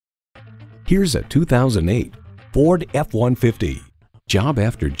Here's a 2008 Ford F-150. Job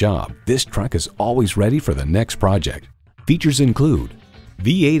after job, this truck is always ready for the next project. Features include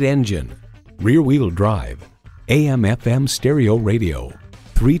V8 engine, rear-wheel drive, AM/FM stereo radio,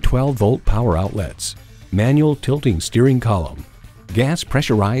 3 12-volt power outlets, manual tilting steering column, gas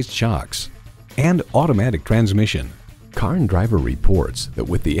pressurized shocks, and automatic transmission. Car and Driver reports that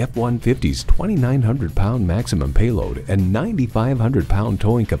with the F-150's 2,900-pound maximum payload and 9,500-pound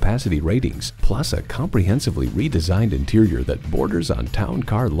towing capacity ratings, plus a comprehensively redesigned interior that borders on town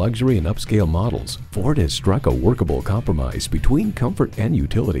car luxury and upscale models, Ford has struck a workable compromise between comfort and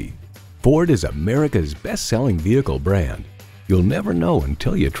utility. Ford is America's best-selling vehicle brand. You'll never know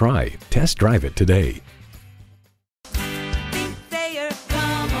until you try. Test drive it today.